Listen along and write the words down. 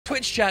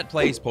Twitch chat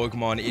plays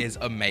Pokemon is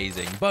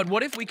amazing, but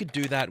what if we could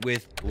do that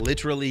with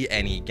literally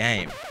any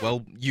game?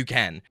 Well, you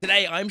can.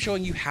 Today, I'm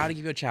showing you how to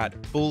give your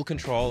chat full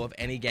control of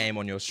any game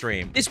on your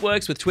stream. This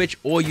works with Twitch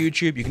or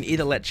YouTube. You can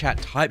either let chat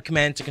type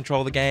commands to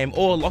control the game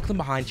or lock them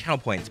behind channel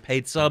points,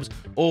 paid subs,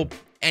 or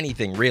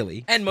anything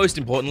really. And most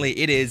importantly,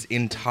 it is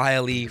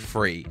entirely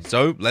free.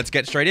 So let's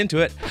get straight into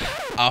it.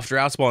 After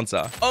our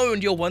sponsor,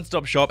 Owned, your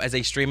one-stop shop as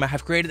a streamer,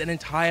 have created an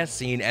entire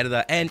scene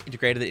editor and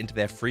integrated it into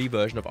their free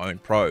version of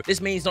Owned Pro.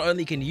 This means not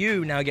only can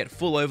you now get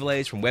full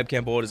overlays from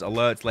webcam borders,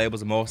 alerts,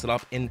 labels, and more set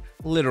up in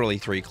literally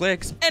 3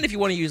 clicks, and if you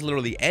want to use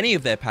literally any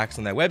of their packs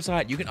on their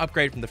website, you can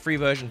upgrade from the free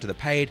version to the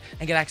paid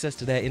and get access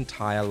to their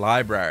entire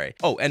library.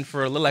 Oh, and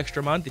for a little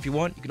extra month, if you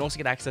want, you can also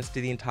get access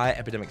to the entire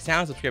Epidemic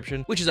Sound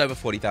subscription, which is over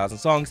 40,000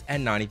 songs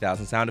and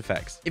 90,000 sound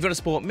effects. If you want to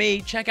support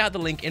me, check out the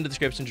link in the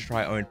description to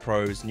try Owned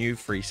Pro's new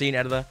free scene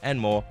editor and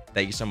more.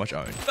 Thank you so much,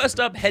 Owned. First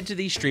up, head to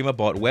the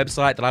StreamerBot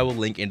website that I will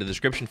link in the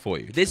description for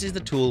you. This is the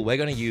tool we're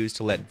going to use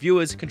to let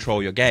viewers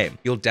control your game.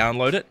 You'll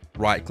download it,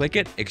 right-click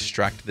it,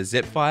 extract the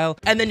zip file,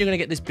 and then you're going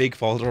to get this big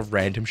folder of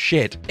random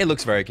shit. It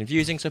looks very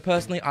confusing, so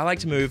personally, I like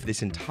to move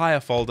this entire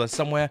folder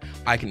somewhere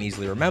I can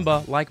easily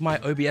remember, like my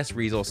OBS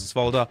resources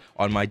folder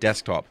on my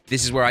desktop.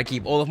 This is where I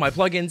keep all of my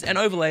plugins and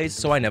overlays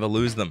so I never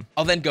lose them.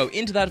 I'll then go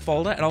into that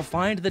folder and I'll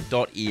find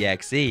the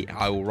 .exe.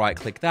 I will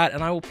right-click that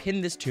and I will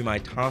pin this to my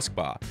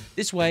taskbar.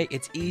 This way,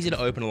 it's easy to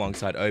open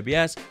alongside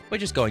OBS by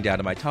just going down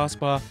to my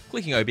taskbar,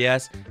 clicking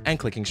OBS, and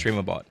clicking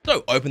StreamerBot.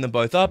 So open them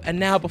both up, and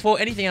now before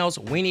anything else,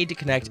 we need to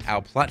connect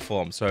our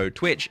platform, so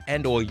Twitch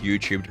and or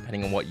YouTube,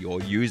 depending on what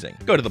you're using.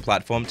 Go to the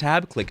platform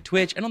tab, click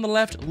Twitch, and on the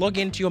left, log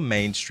into your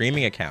main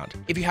streaming account.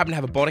 If you happen to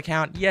have a bot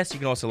account, yes, you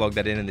can also log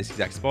that in this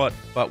exact spot,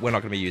 but we're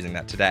not going to be using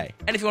that today.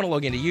 And if you want to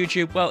log into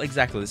YouTube, well,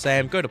 exactly the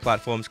same. Go to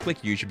platforms,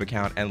 click YouTube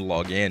account, and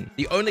log in.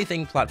 The only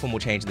thing platform will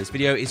change in this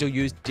video is you'll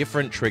use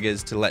different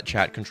triggers to let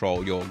chat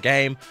control your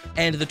game,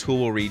 and the tool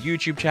will read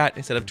YouTube chat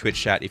instead of Twitch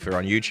chat if you're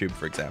on YouTube,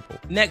 for example.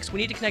 Next, we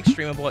need to connect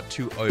StreamerBot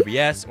to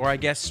OBS, or I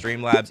guess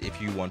Streamlabs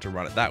if you want to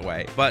run it that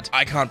way. But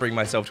I can't bring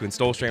myself to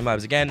install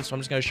Streamlabs again, so I'm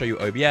just going to show you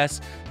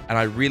OBS, and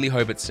I really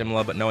hope it's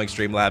similar, but knowing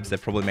Streamlabs,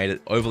 they've probably made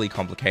it overly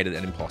complicated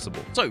and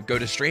impossible. So go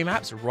to Stream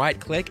Apps,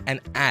 right-click, and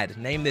add.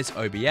 Name this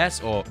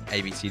OBS, or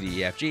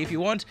ABCDEFG if you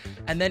want,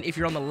 and then if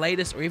you're on the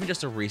latest or even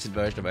just a recent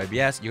version of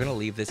OBS, you're going to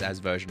leave this as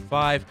version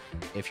 5.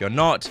 If you're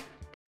not,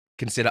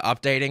 consider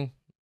updating.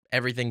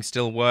 Everything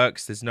still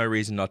works. There's no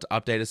reason not to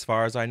update as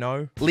far as I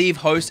know. Leave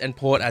host and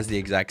port as the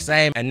exact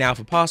same. And now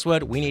for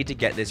password, we need to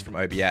get this from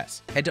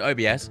OBS. Head to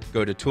OBS,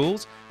 go to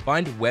Tools,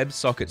 find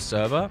WebSocket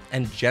Server,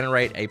 and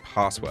generate a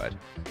password.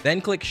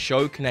 Then click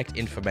Show Connect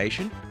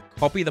Information.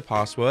 Copy the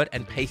password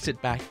and paste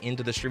it back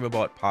into the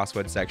StreamerBot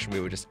password section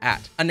we were just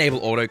at. Enable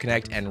auto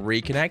connect and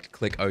reconnect,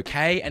 click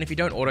OK, and if you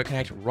don't auto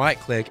connect, right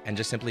click and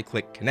just simply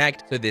click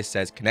connect so this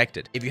says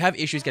connected. If you have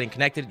issues getting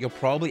connected, you're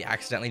probably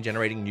accidentally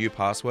generating new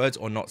passwords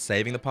or not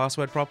saving the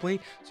password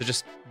properly, so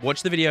just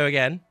watch the video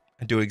again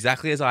and do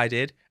exactly as I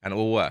did, and it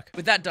will work.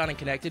 With that done and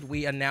connected,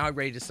 we are now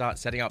ready to start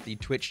setting up the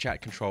Twitch chat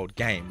controlled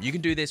game. You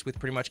can do this with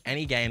pretty much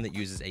any game that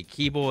uses a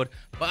keyboard,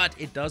 but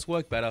it does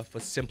work better for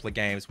simpler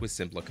games with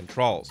simpler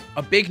controls.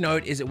 A big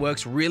note is it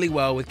works really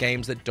well with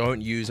games that don't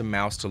use a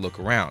mouse to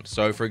look around.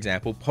 So for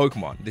example,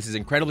 Pokemon. This is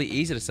incredibly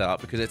easy to set up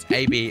because it's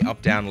A, B,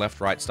 up, down,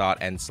 left, right, start,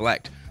 and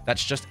select.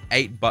 That's just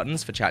 8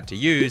 buttons for chat to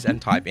use and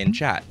type in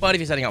chat. But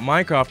if you're setting up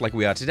Minecraft like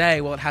we are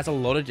today, well, it has a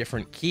lot of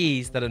different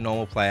keys that a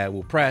normal player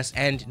will press.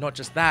 And not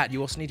just that,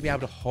 you also need to be able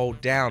to hold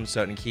down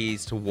certain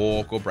keys to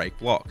walk or break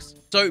blocks.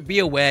 So be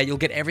aware, you'll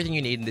get everything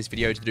you need in this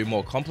video to do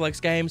more complex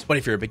games, but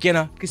if you're a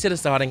beginner, consider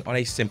starting on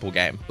a simple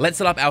game. Let's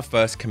set up our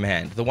first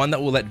command, the one that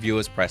will let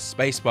viewers press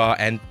spacebar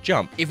and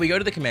jump. If we go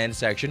to the command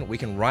section, we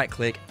can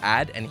right-click,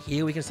 add, and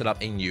here we can set up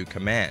a new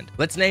command.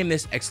 Let's name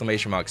this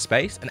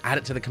 !space and add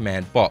it to the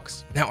command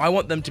box. Now I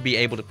want them to be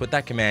able to put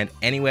that command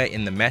anywhere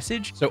in the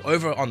message, so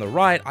over on the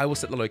right, I will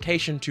set the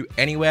location to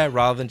anywhere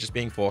rather than just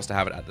being forced to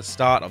have it at the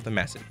start of the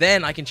message.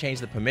 Then I can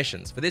change the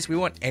permissions. For this, we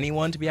want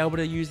anyone to be able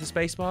to use the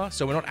spacebar,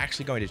 so we're not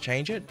actually going to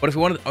change it. But if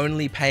we wanted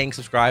only paying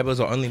subscribers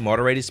or only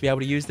moderators to be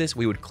able to use this,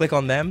 we would click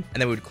on them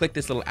and then we would click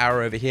this little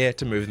arrow over here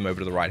to move them over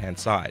to the right hand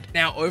side.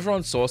 Now over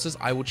on sources,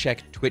 I will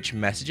check Twitch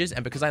messages,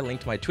 and because I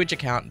linked my Twitch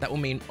account, that will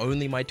mean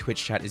only my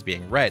Twitch chat is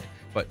being read.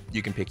 But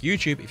you can pick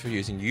YouTube if you're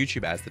using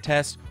YouTube as the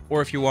test,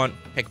 or if you want,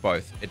 pick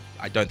both.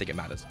 I don't think it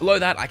matters. Below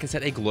that, I can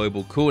set a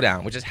global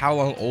cooldown, which is how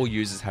long all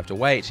users have to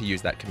wait to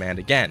use that command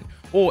again.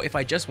 Or if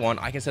I just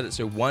want, I can set it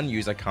so one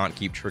user can't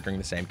keep triggering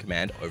the same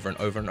command over and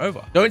over and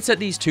over. Don't set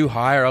these too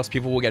high or else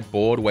people will get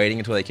bored waiting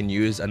until they can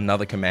use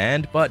another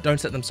command, but don't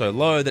set them so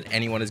low that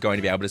anyone is going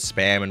to be able to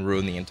spam and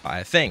ruin the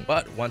entire thing.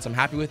 But once I'm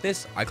happy with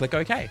this, I click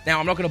OK. Now,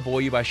 I'm not going to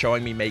bore you by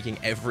showing me making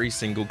every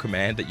single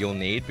command that you'll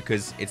need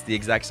because it's the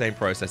exact same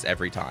process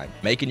every time.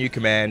 Make a new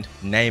command,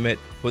 name it,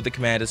 put the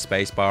command as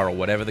spacebar or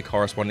whatever the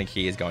corresponding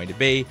key is going to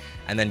be,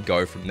 and then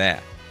go from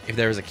there. If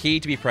there is a key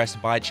to be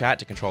pressed by chat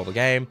to control the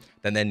game,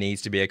 then there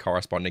needs to be a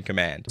corresponding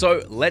command.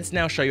 So let's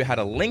now show you how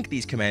to link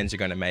these commands you're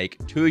going to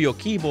make to your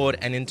keyboard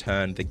and in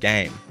turn the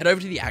game. Head over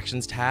to the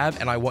Actions tab,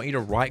 and I want you to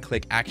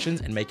right-click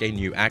Actions and make a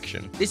new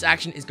action. This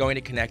action is going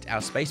to connect our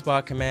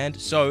spacebar command,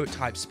 so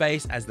type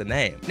space as the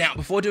name. Now,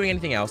 before doing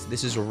anything else,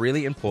 this is a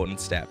really important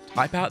step.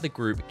 Type out the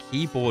group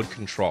keyboard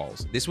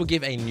controls. This will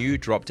give a new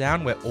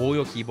drop-down where all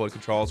your keyboard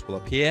controls will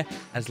appear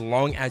as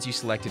long as you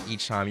select it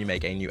each time you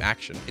make a new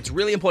action. It's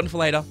really important for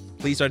later.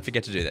 Please don't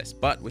forget to do this.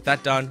 But with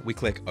that done, we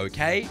click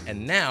OK,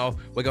 and now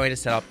we're going to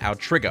set up our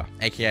trigger,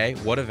 aka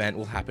what event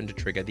will happen to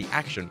trigger the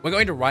action. We're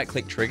going to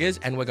right-click triggers,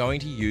 and we're going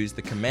to use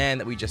the command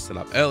that we just set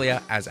up earlier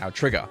as our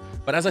trigger.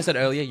 But as I said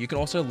earlier, you can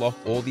also lock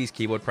all these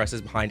keyboard presses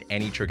behind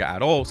any trigger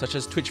at all, such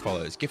as Twitch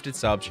follows, gifted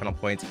subs, channel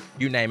points,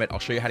 you name it. I'll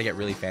show you how to get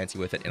really fancy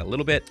with it in a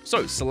little bit.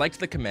 So select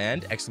the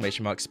command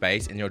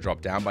 !space in your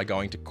drop-down by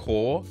going to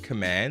Core,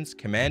 Commands,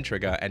 Command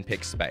Trigger, and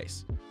pick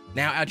Space.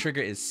 Now our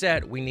trigger is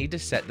set, we need to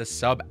set the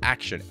sub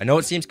action. I know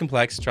it seems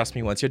complex, trust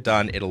me, once you're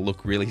done, it'll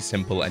look really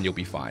simple and you'll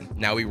be fine.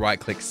 Now we right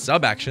click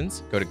sub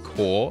actions, go to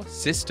Core,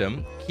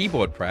 System,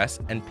 Keyboard Press,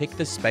 and pick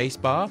the space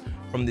bar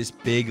from this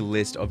big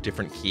list of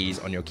different keys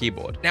on your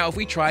keyboard. Now, if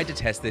we tried to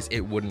test this,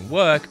 it wouldn't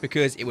work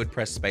because it would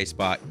press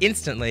spacebar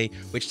instantly,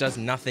 which does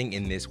nothing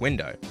in this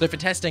window. So for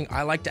testing,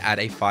 I like to add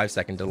a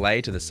 5-second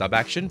delay to the sub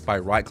action by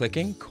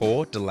right-clicking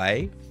Core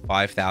Delay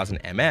 5000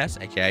 ms,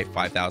 aka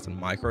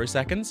 5000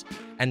 microseconds,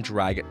 and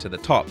drag it to the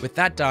top. With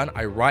that done,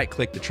 I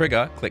right-click the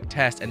trigger, click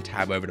Test, and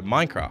tab over to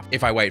Minecraft.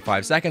 If I wait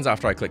 5 seconds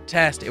after I click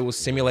Test, it will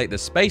simulate the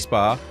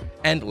spacebar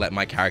and let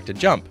my character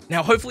jump.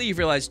 Now, hopefully you've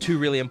realized two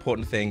really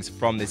important things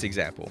from this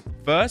example.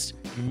 First,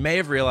 you may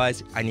have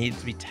realized I needed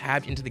to be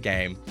tabbed into the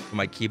game for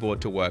my keyboard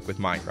to work with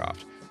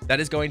Minecraft. That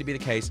is going to be the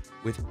case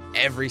with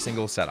every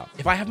single setup.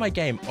 If I have my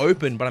game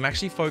open, but I'm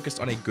actually focused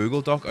on a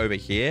Google Doc over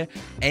here,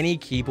 any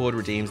keyboard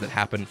redeems that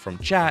happen from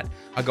chat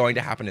are going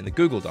to happen in the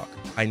Google Doc.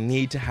 I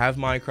need to have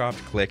Minecraft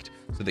clicked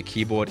so the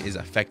keyboard is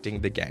affecting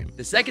the game.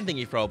 The second thing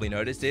you've probably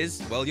noticed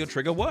is, well, your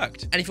trigger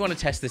worked. And if you want to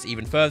test this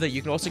even further,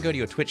 you can also go to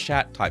your Twitch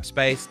chat, type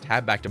space,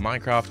 tab back to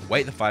Minecraft,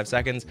 wait the 5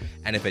 seconds,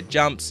 and if it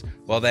jumps,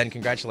 well then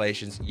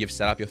congratulations, you've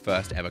set up your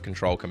first ever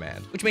control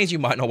command, which means you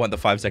might not want the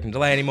 5-second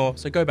delay anymore,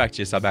 so go back to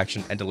your sub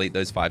action and delete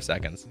those 5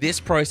 seconds. This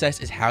process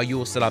is how you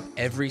will set up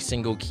every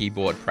single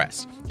keyboard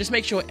press. Just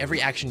make sure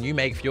every action you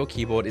make for your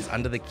keyboard is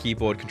under the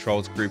keyboard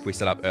controls group we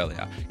set up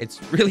earlier.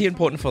 It's really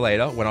important for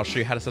later when I'll show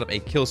you how to set up a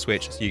kill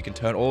switch so you can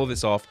turn all of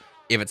this off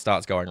if it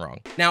starts going wrong.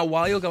 Now,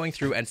 while you're going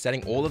through and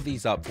setting all of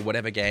these up for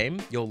whatever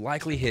game, you'll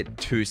likely hit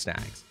 2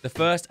 snags. The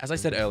first, as I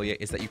said earlier,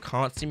 is that you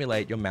can't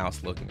simulate your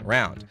mouse looking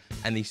around.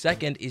 And the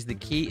second is the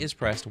key is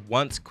pressed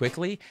once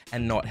quickly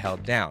and not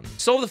held down. To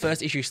solve the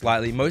first issue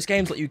slightly, most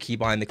games let you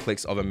keybind the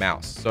clicks of a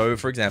mouse. So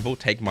for example,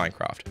 take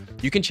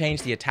Minecraft. You can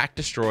change the attack,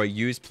 destroy,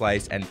 use,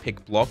 place, and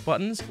pick block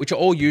buttons, which are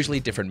all usually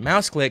different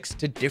mouse clicks,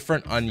 to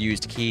different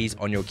unused keys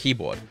on your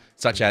keyboard,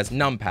 such as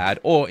numpad,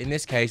 or in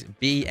this case,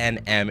 B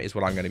and M is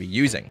what I'm going to be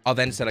using. I'll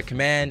then set a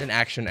command, an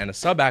action, and a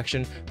sub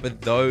action for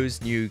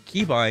those new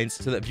keybinds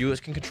so that viewers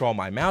can control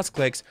my mouse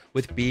clicks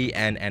with B,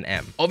 N, and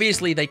M.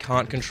 Obviously, they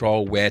can't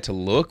control where to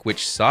look,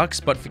 which sucks,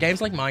 but for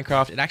games like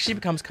Minecraft, it actually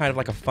becomes kind of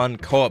like a fun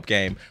co-op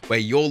game where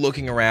you're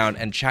looking around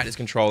and chat is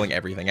controlling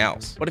everything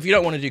else. But if you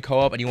don't want to do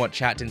co-op and you want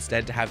chat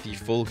instead to have the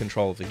full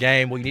control of the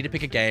game, well, you need to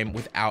pick a game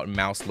without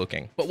mouse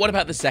looking. But what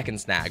about the second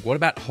snag? What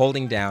about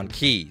holding down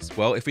keys?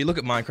 Well, if we look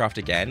at Minecraft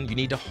again, you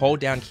need to hold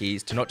down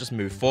keys to not just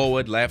move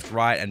forward, left,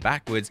 right, and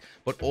backwards,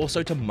 but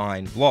also to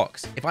mine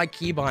blocks. If I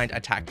keybind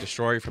attack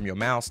destroy from your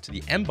mouse to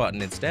the M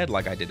button instead,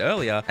 like I did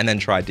earlier, and then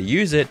tried to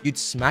use it, you'd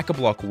smack a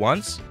block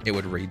once, it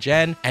would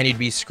regen, and you'd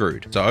be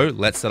screwed. So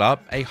let's set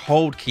up a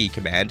HoldKey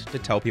command to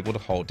tell people to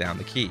hold down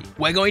the key.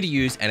 We're going to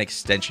use an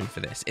extension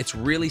for this. It's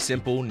really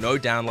simple, no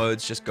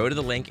downloads, just go to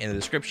the link in the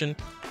description,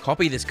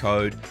 copy this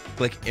code,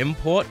 click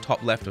import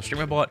top left of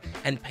StreamerBot,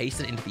 and paste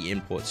it into the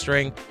import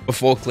string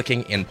before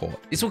clicking import.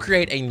 This will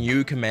create a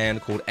new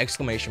command called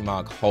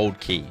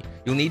 !HoldKey.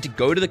 You'll need to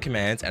go to the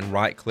commands and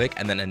right click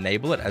and then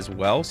enable it as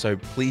well, so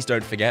please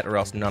don't forget or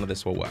else none of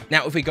this will work.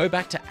 Now, if we go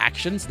back to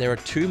actions, there are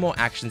 2 more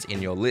actions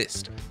in your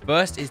list.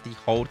 First is the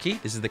hold key.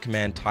 This is the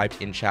command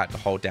typed in chat to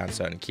hold down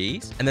certain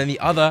keys. And then the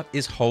other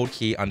is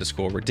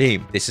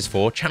HoldKey_redeem. This is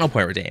for channel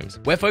point redeems.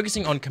 We're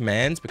focusing on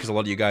commands because a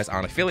lot of you guys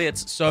aren't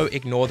affiliates, so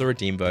ignore the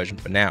redeem version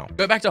for now.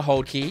 Go back to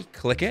HoldKey,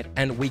 click it,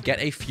 and we get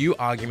a few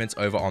arguments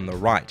over on the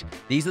right.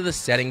 These are the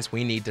settings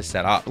we need to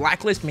set up.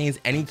 Blacklist means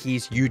any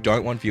keys you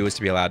don't want viewers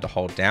to be allowed to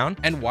hold down,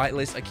 and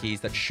whitelist are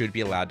keys that should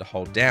be allowed to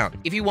hold down.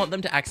 If you want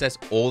them to access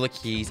all the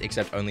keys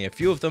except only a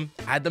few of them,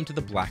 add them to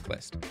the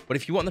blacklist. But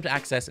if you want them to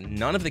access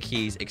none of the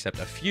keys except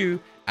a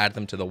few, add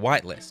them to the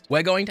whitelist.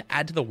 We're going to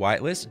add to the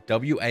whitelist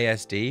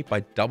WASD by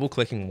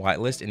double-clicking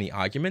whitelist in the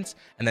arguments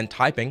and then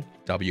typing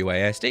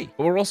WASD.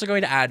 But we're also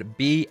going to add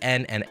B,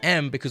 N, and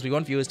M because we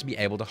want viewers to be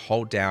able to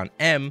hold down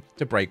M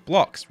to break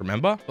blocks,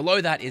 remember? Below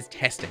that is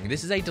testing.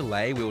 This is a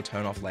delay we will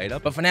turn off later,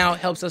 but for now, it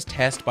helps us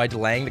test by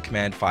delaying the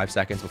command 5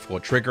 seconds before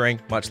triggering,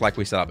 much like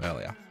we set up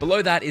earlier.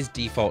 Below that is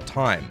default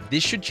time.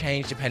 This should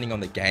change depending on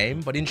the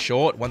game, but in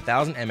short,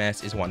 1000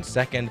 ms is 1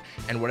 second,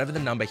 and whatever the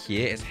number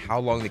here is how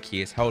long the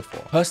key is held for.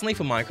 Personally,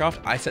 for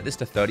Minecraft, I set this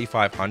to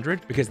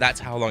 3500 because that's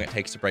how long it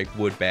takes to break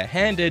wood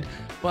barehanded,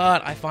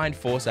 but I find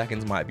 4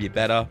 seconds might be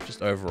better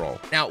just overall.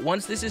 Now,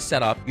 once this is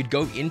set up, you'd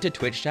go into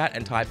Twitch chat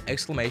and type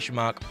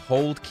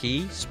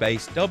 !HoldKey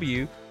space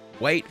W,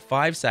 wait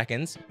 5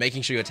 seconds,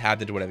 making sure you're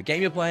tabbed into whatever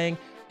game you're playing,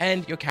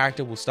 and your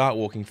character will start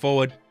walking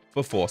forward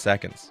for 4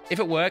 seconds. If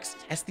it works,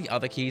 test the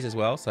other keys as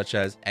well, such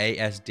as A,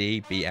 S, D,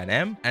 B, and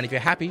M. And if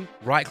you're happy,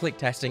 right-click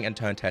testing and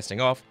turn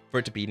testing off for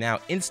it to be now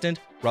instant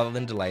rather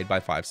than delayed by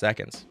 5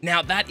 seconds.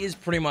 Now, that is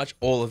pretty much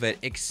all of it,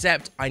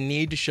 except I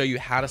need to show you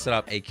how to set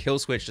up a kill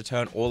switch to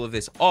turn all of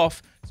this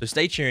off, so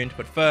stay tuned.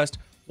 But first,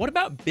 what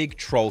about big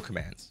troll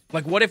commands?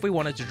 Like, what if we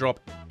wanted to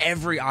drop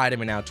every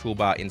item in our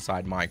toolbar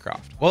inside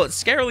Minecraft? Well,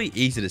 it's scarily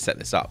easy to set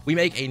this up. We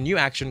make a new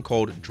action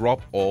called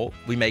drop all.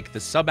 We make the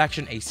sub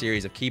action a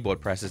series of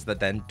keyboard presses that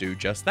then do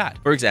just that.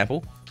 For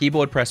example,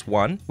 keyboard press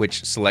 1,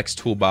 which selects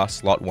toolbar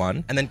slot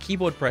 1, and then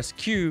keyboard press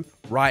Q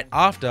right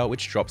after,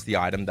 which drops the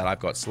item that I've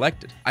got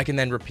selected. I can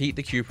then repeat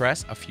the Q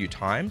press a few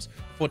times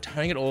before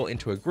turning it all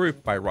into a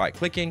group by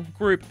right-clicking,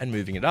 group, and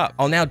moving it up.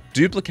 I'll now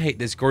duplicate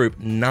this group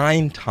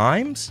 9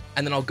 times,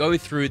 and then I'll go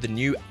through the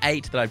new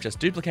 8 that I've just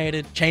duplicated,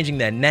 changing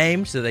their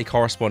name so they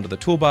correspond to the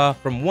toolbar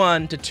from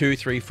 1 to 2,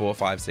 3, 4,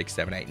 5, 6,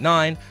 7, 8,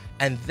 9.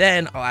 And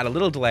then I'll add a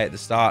little delay at the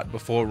start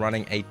before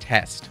running a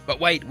test.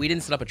 But wait, we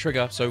didn't set up a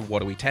trigger, so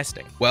what are we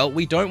testing? Well,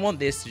 we don't want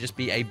this to just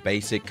be a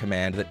basic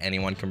command that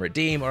anyone can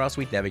redeem, or else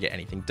we'd never get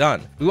anything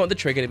done. We want the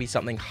trigger to be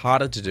something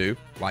harder to do,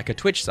 like a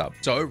Twitch sub.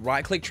 So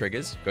right-click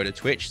triggers, go to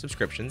Twitch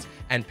subscriptions,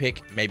 and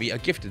pick maybe a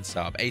gifted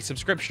sub, a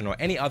subscription, or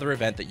any other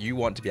event that you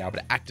want to be able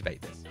to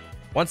activate this.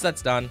 Once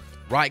that's done,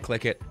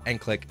 right-click it and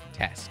click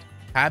test.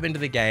 Tab into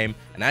the game,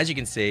 and as you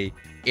can see,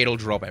 it'll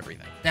drop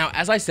everything. Now,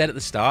 as I said at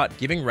the start,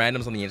 giving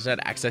randoms on the internet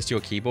access to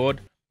your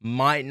keyboard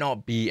might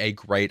not be a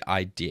great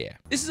idea.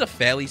 This is a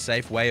fairly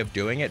safe way of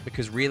doing it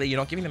because really you're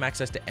not giving them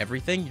access to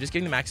everything, you're just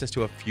giving them access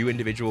to a few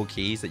individual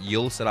keys that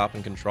you'll set up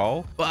and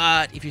control,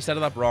 but if you set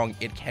it up wrong,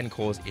 it can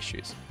cause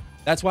issues.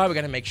 That's why we're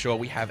going to make sure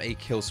we have a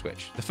kill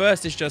switch. The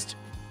first is just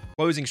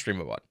closing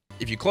StreamerBot.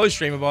 If you close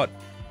StreamerBot,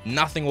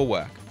 nothing will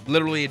work.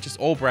 Literally, it just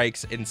all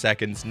breaks in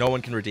seconds. No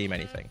one can redeem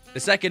anything. The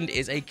second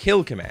is a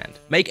kill command.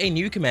 Make a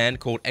new command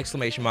called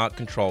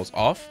 !controls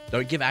off.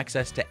 Don't give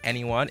access to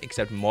anyone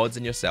except mods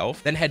and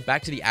yourself. Then head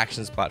back to the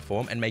actions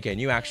platform and make a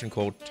new action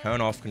called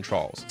turn off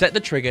controls. Set the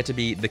trigger to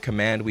be the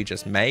command we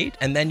just made,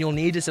 and then you'll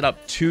need to set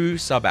up 2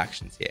 sub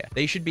actions here.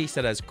 They should be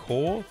set as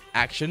core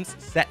actions,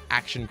 set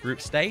action group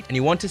state, and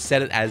you want to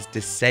set it as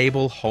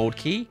disable hold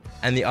key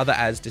and the other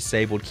as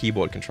disabled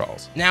keyboard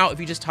controls. Now, if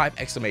you just type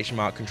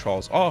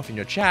 !controls off in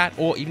your chat,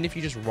 or even if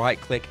you just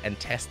right-click and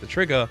test the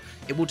trigger,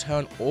 it will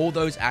turn all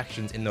those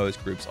actions in those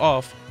groups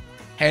off,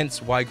 hence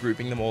why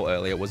grouping them all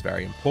earlier was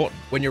very important.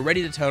 When you're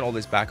ready to turn all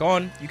this back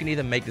on, you can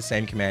either make the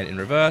same command in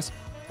reverse,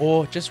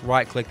 or just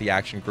right-click the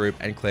action group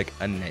and click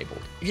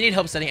Enabled. If you need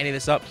help setting any of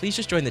this up, please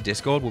just join the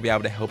Discord. We'll be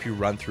able to help you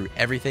run through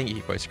everything. You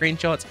can post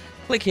screenshots,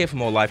 click here for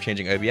more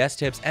life-changing OBS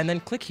tips, and then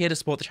click here to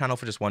support the channel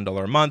for just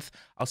 $1 a month.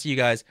 I'll see you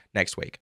guys next week.